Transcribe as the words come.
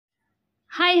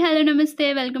Hi hello నమస్తే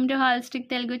welcome to హాల్స్టిక్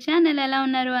Telugu channel. ఎలా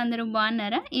ఉన్నారు? అందరూ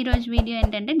బాగున్నారా? ఈరోజు వీడియో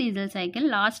ఏంటంటే డీజిల్ సైకిల్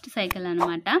లాస్ట్ సైకిల్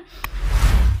అనమాట.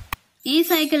 ఈ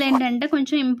సైకిల్ ఏంటంటే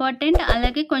కొంచెం ఇంపార్టెంట్,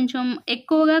 అలాగే కొంచెం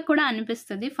ఎక్కువగా కూడా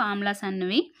అనిపిస్తుంది ఫార్ములాస్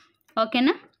అన్నవి.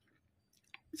 ఓకేనా?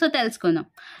 సో తెలుసుకుందాం.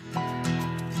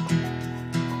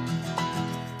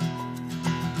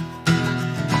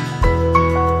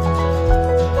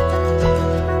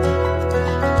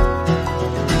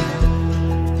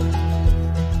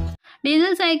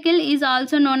 Diesel cycle is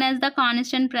also known as the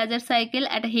constant pressure cycle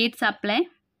at heat supply.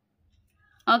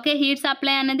 Okay, heat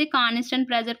supply అనేది కాన్స్టెంట్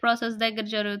ప్రెజర్ ప్రాసెస్ దగ్గర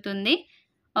జరుగుతుంది.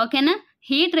 ఓకేనా?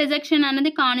 హీట్ రిజెక్షన్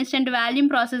అనేది కాన్స్టెంట్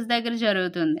వాల్యూమ్ ప్రాసెస్ దగ్గర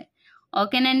జరుగుతుంది.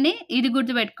 ఓకేనండి, ఇది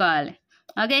గుర్తుపెట్టుకోవాలి.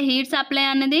 ఓకే, హీట్ సప్లై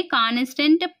అనేది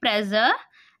constant pressure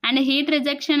and heat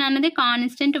rejection అనేది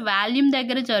కాన్స్టెంట్ వాల్యూమ్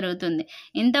దగ్గర జరుగుతుంది.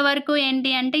 ఇంతవరకు ఏంటి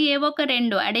అంటే ఏవో ఒక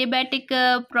రెండు, అడియాబాటిక్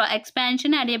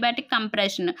ఎక్స్పాన్షన్, అడియాబాటిక్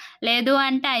కంప్రెషన్, లేదు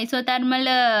అంటే isothermal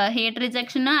heat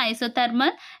rejection,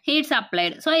 isothermal heat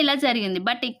supplied. So ఇలా జరిగింది.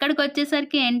 బట్ ఇక్కడికి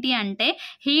వచ్చేసరికి ఏంటి అంటే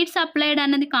హీట్ సప్లైడ్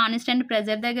అనేది కాన్స్టెంట్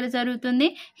ప్రెజర్ దగ్గర జరుగుతుంది,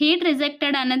 హీట్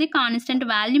రిజెక్టెడ్ అనేది కాన్స్టెంట్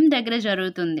వాల్యూమ్ దగ్గర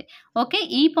జరుగుతుంది. ఓకే,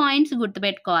 ఈ పాయింట్స్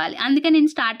గుర్తుపెట్టుకోవాలి. అందుకే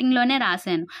నేను స్టార్టింగ్లోనే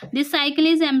రాశాను. This cycle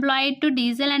is employed to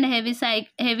diesel and heavy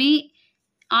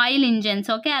oil engines.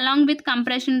 Okay, along with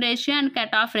compression ratio and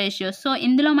cut off ratios. So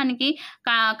ఇందులో మనకి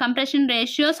కంప్రెషన్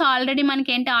రేషియోస్ ఆల్రెడీ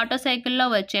మనకి ఏంటి ఆటో సైకిల్లో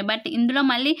వచ్చాయి. బట్ ఇందులో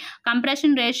మళ్ళీ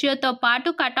కంప్రెషన్ రేషియోతో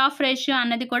పాటు కట్ ఆఫ్ రేషియో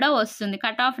అన్నది కూడా వస్తుంది.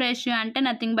 కట్ ఆఫ్ రేషియో అంటే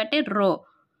నథింగ్ బట్ ఏ రో.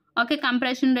 ఓకే,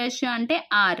 కంప్రెషన్ రేషియో అంటే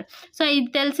ఆర్. సో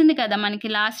ఇది తెలిసింది కదా మనకి,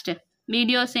 లాస్ట్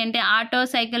వీడియోస్ ఏంటి ఆటో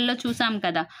సైకిల్లో చూసాం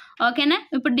కదా. ఓకేనా?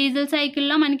 ఇప్పుడు డీజిల్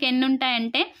సైకిల్లో మనకి ఎన్ని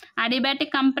ఉంటాయంటే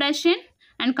adiabatic compression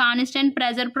and constant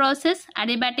pressure process,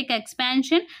 adiabatic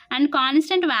expansion and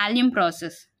constant volume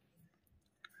process.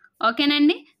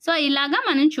 ఓకేనండి? సో ఇలాగా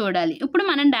మనం చూడాలి. ఇప్పుడు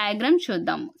మనం డయాగ్రామ్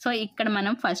చూద్దాము. సో ఇక్కడ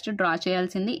మనం ఫస్ట్ డ్రా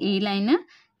చేయాల్సింది ఈ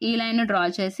లైన్ డ్రా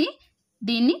చేసి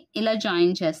దీన్ని ఇలా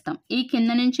జాయిన్ చేస్తాం. ఈ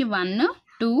కింద నుంచి 1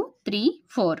 2 3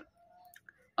 4.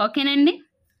 ఓకేనండి?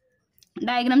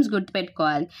 డయాగ్రామ్స్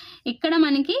గుర్తుపెట్టుకోవాలి. ఇక్కడ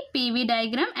మనకి పీవీ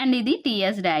డయాగ్రామ్ అండ్ ఇది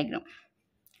టీఎస్ డయాగ్రామ్.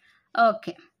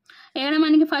 ఓకే, ఇక్కడ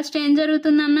మనకి ఫస్ట్ ఏం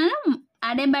జరుగుతుంది అన్నాను,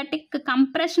 అడియాబాటిక్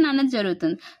కంప్రెషన్ అనేది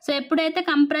జరుగుతుంది. సో ఎప్పుడైతే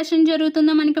కంప్రెషన్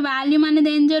జరుగుతుందో మనకి వాల్యూమ్ అనేది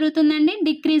ఏం జరుగుతుందండి,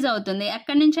 డిక్రీజ్ అవుతుంది.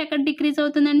 ఎక్కడి నుంచి ఎక్కడ డిక్రీజ్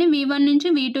అవుతుందండి, V1 నుంచి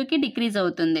V2కి డిక్రీజ్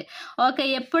అవుతుంది. ఓకే,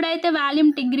 ఎప్పుడైతే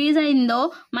వాల్యూమ్ డిక్రీజ్ అయిందో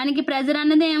మనకి ప్రెజర్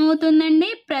అనేది ఏమవుతుందండి,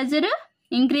 ప్రెజర్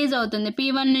ఇంక్రీజ్ అవుతుంది.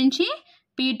 P1 నుంచి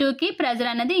P2కి ప్రెజర్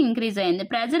అనేది ఇంక్రీజ్ అయింది.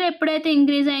 ప్రెజర్ ఎప్పుడైతే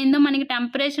ఇంక్రీజ్ అయిందో మనకి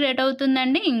టెంపరేచర్ ఎట్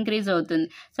అవుతుందండి, ఇంక్రీజ్ అవుతుంది.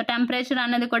 సో టెంపరేచర్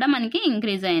అనేది కూడా మనకి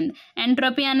ఇంక్రీజ్ అయింది.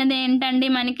 ఎంట్రోపీ అనేది ఏంటండి,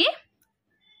 మనకి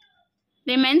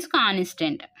remains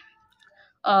constant.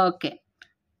 Okay,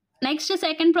 next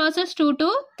second process 2 to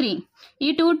 3. ఈ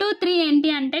 2 to 3 ఏంటి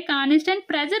అంటే constant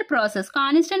pressure process.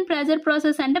 Constant pressure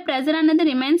process అంటే ప్రెజర్ అనేది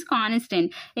రిమైన్స్ కాన్స్టెంట్.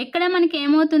 ఇక్కడ మనకి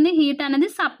ఏమవుతుంది, హీట్ అనేది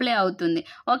సప్లై అవుతుంది.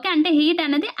 ఓకే, అంటే హీట్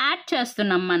అనేది యాడ్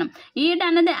చేస్తున్నాం మనం. హీట్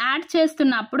అనేది యాడ్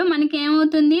చేస్తున్నప్పుడు మనకి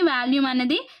ఏమవుతుంది, వాల్యూమ్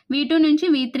అనేది V2 నుంచి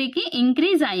V3కి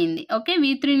ఇంక్రీజ్ అయింది. ఓకే,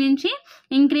 V3 నుంచి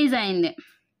ఇంక్రీజ్ అయింది.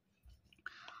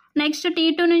 నెక్స్ట్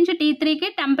T2 నుంచి T3కి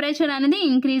టెంపరేచర్ అనేది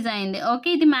ఇంక్రీజ్ అయింది.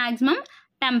 ఓకే, ఇది మ్యాక్సిమం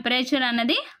టెంపరేచర్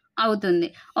అనేది అవుతుంది.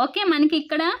 ఓకే, మనకి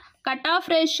ఇక్కడ కట్ ఆఫ్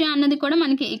రేషియో అన్నది కూడా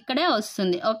మనకి ఇక్కడే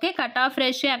వస్తుంది. ఓకే, కట్ ఆఫ్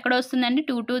రేషియో ఎక్కడ వస్తుందండి,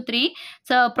 2 to 3.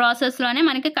 సో ప్రాసెస్లోనే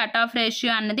మనకి కట్ ఆఫ్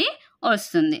రేషియో అన్నది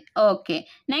వస్తుంది. Okay,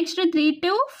 next 3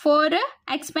 to 4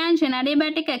 expansion,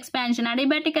 adiabatic expansion.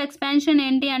 Adiabatic expansion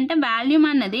ఏంటి అంటే వాల్యూమ్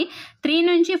అన్నది 3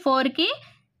 నుంచి 4కి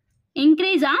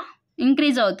ఇంక్రీజ్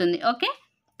అవుతుంది. ఓకే,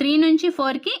 3 నుంచి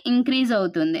 4కి ఇంక్రీజ్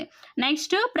అవుతుంది.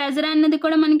 నెక్స్ట్ ప్రెజర్ అన్నది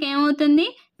కూడా మనకి ఏమవుతుంది,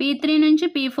 P3 నుంచి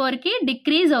P4కి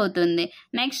డిక్రీజ్ అవుతుంది.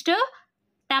 నెక్స్ట్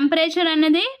టెంపరేచర్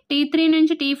అన్నది T3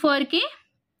 నుంచి T4కి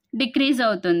డిక్రీజ్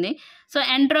అవుతుంది. సో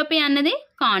ఎంట్రోపీ అన్నది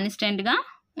కాన్స్టెంట్గా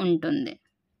ఉంటుంది.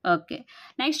 ఓకే,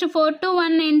 నెక్స్ట్ 4 to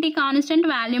 1 ఏంటి, constant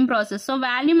volume process. So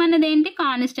volume అన్నది ఏంటి,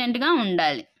 కాన్స్టెంట్గా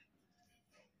ఉండాలి.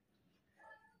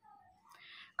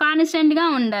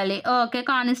 ఓకే,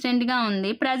 కాన్స్టెంట్గా ఉంది.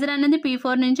 ప్రెజర్ అనేది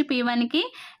P4 నుంచి P1కి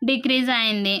డిక్రీజ్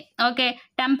అయింది. ఓకే,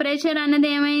 టెంపరేచర్ అనేది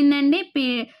ఏమైందండి,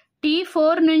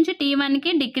 T4 నుంచి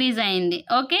T1కి డిక్రీజ్ అయింది.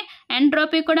 ఓకే,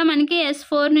 ఎంట్రోపీ కూడా మనకి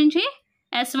S4 నుంచి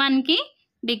S1కి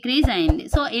డిక్రీజ్ అయింది.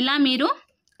 సో ఇలా మీరు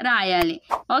రాయాలి.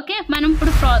 ఓకే, మనం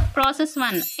ఇప్పుడు ప్రాసెస్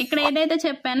 1 ఇక్కడ ఏదైతే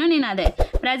చెప్పానో నేను అదే.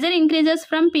 Pressure increases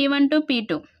from P1 to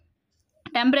P2,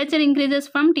 temperature increases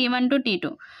from T1 to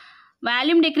T2,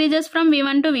 volume decreases from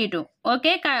V1 to V2.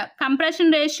 Okay,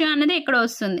 compression ratio అనేది ఇక్కడ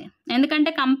వస్తుంది, ఎందుకంటే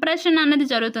కంప్రెషన్ అనేది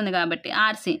జరుగుతుంది కాబట్టి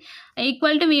RC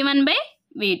equal to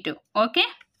V1/V2. Okay,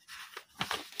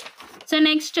 so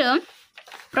next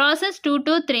process 2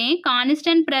 to 3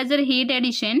 constant pressure heat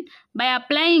addition by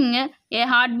applying a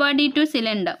hot body to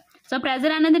cylinder. So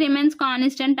pressure అనేది remains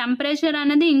constant, temperature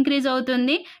అనేది increase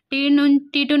అవుతుంది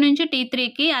T2 నుంచి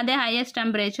T3కి, అదే హైయెస్ట్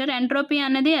టెంపరేచర్. ఎంట్రోపీ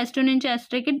అనేది S2 నుంచి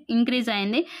S3కి increase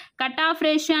అయింది. Cut off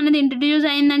ratio అనేది introduce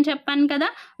అయిందని చెప్పాను కదా,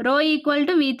 రో equal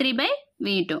to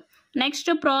V3/V2.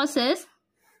 Next process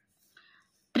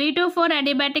 3-4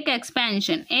 adiabatic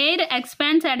expansion. Air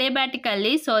expands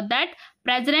adiabatically so that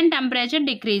pressure and temperature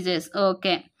decreases.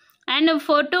 Okay. And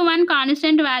 4-1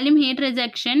 constant volume heat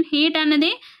rejection. Heat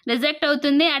అనేది reject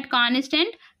అవుతుంది at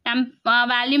constant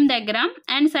వాల్యూమ్ దగ్గర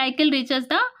and cycle reaches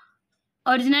the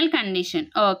original condition.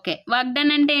 Okay. Work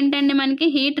done అంటే ఏంటండి మనకి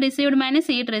heat received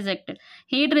minus heat rejected.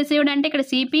 Heat received అంటే ఇక్కడ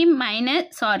CP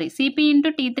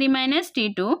into T3 minus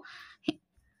T2.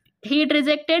 Heat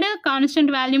rejected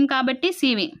constant volume కాబట్టి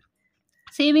CV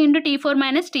into T4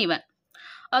 minus T1.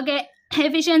 Okay.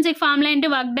 Efficiency formula ఏంటి,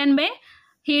 work done by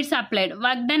heat supplied.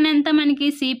 Work done ఎంత మనకి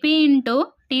CP into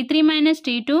T3 minus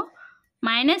T2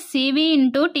 minus CV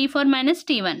into T4 minus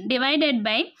T1 divided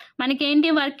by మనకి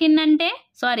ఏంటి work in అంటే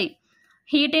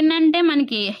heat in అంటే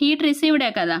మనకి heat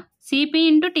రిసీవ్డే కదా, CP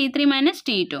into T3 minus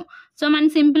T2. So మనం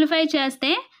simplify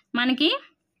చేస్తే మనకి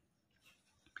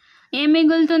ఏం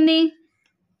మిగులుతుంది,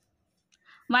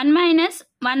 1 minus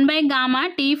 1/gamma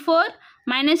T4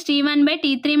 minus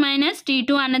T1/T3 minus T2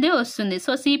 అన్నది వస్తుంది.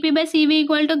 So CP/CV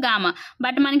equal to gamma.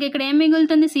 But మనకి ఇక్కడ ఏం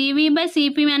మిగులుతుంది,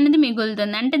 CV/CP అనేది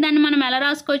మిగులుతుంది. అంటే దాన్ని మనం ఎలా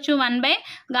రాసుకోవచ్చు,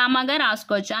 1/gammaగా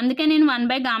రాసుకోవచ్చు. అందుకే నేను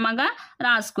 1/gammaగా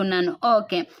రాసుకున్నాను.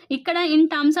 ఓకే. ఇక్కడ ఇన్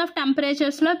టర్మ్స్ ఆఫ్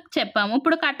టెంపరేచర్స్లో చెప్పాము.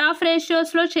 ఇప్పుడు కట్ ఆఫ్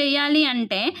రేషియోస్లో చేయాలి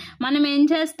అంటే మనం ఏం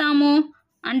చేస్తాము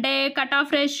అంటే cut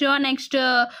off ratio next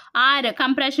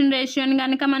compression రేషియోని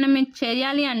కనుక మనం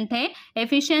చేయాలి అంటే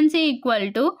efficiency equal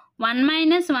to 1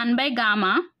 minus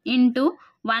 1/gamma into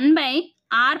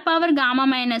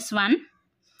 1/R⁻⁻1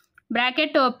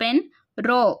 bracket open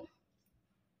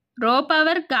రో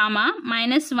పవర్ గామా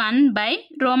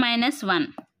 -1/ρ-1.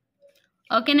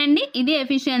 ఓకేనండి. ఇది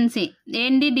ఎఫిషియన్సీ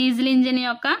ఏంటి, డీజిల్ ఇంజిన్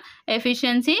యొక్క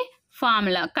efficiency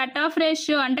formula. Cut off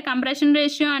ratio అంటే కంప్రెషన్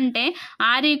రేషియో అంటే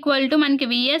R ఈక్వల్ టు మనకి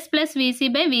VS ప్లస్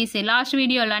VC/VC. లాస్ట్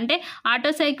వీడియోలో అంటే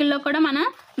ఆటో సైకిల్లో కూడా మనం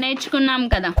నేర్చుకున్నాం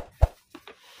కదా.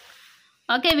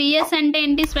 ఓకే. VS అంటే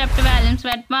ఏంటి, స్వెప్ట్ వాల్యూమ్.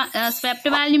 స్వెప్ట్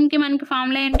వాల్యూమ్కి మనకి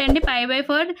ఫార్ములా ఏంటంటే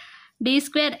π/4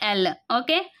 D²L.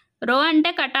 ఓకే. రో అంటే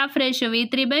cut off ratio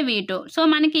V3/V2. So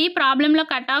మనకి ఈ ప్రాబ్లంలో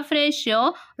కట్ ఆఫ్ రేషియో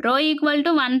రో equal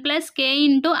to 1 plus K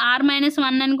into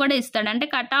R-1 అని కూడా ఇస్తాడు. అంటే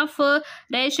కట్ ఆఫ్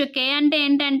రేషియో K అంటే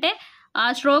ఏంటంటే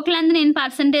స్ట్రోక్ లెంత్ ఇన్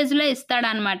పర్సంటేజ్లో ఇస్తాడు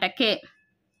అనమాట K.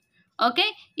 ఓకే.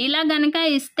 ఇలా కనుక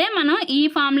ఇస్తే మనం ఈ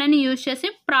ఫార్ములాని యూజ్ చేసి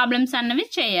ప్రాబ్లమ్స్ అన్నవి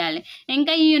చేయాలి.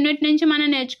 ఇంకా ఈ యూనిట్ నుంచి మనం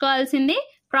నేర్చుకోవాల్సింది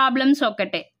ప్రాబ్లమ్స్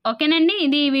ఒకటే. ఓకేనండి.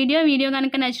 ఇది ఈ వీడియో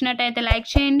కనుక నచ్చినట్టయితే లైక్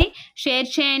చేయండి, షేర్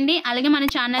చేయండి. అలాగే మన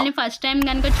ఛానల్ని ఫస్ట్ టైం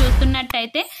కనుక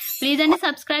చూస్తున్నట్టయితే ప్లీజ్ అండి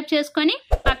సబ్స్క్రైబ్ చేసుకొని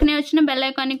పక్కనే వచ్చిన బెల్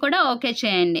ఐకాన్ని కూడా ఓకే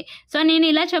చేయండి. సో నేను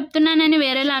ఇలా చెప్తున్నానని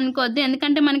వేరేలా అనుకోవద్దు,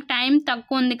 ఎందుకంటే మనకి టైం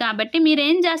తక్కువ ఉంది కాబట్టి. మీరు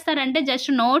ఏం చేస్తారంటే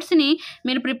జస్ట్ నోట్స్ని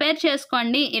మీరు ప్రిపేర్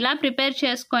చేసుకోండి. ఇలా ప్రిపేర్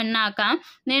చేసుకున్నాక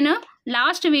నేను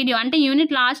లాస్ట్ వీడియో అంటే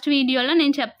యూనిట్ లాస్ట్ వీడియోలో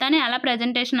నేను చెప్తాను ఎలా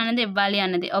ప్రజెంటేషన్ అనేది ఇవ్వాలి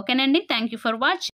అన్నది. ఓకేనండి. Thank you for watching.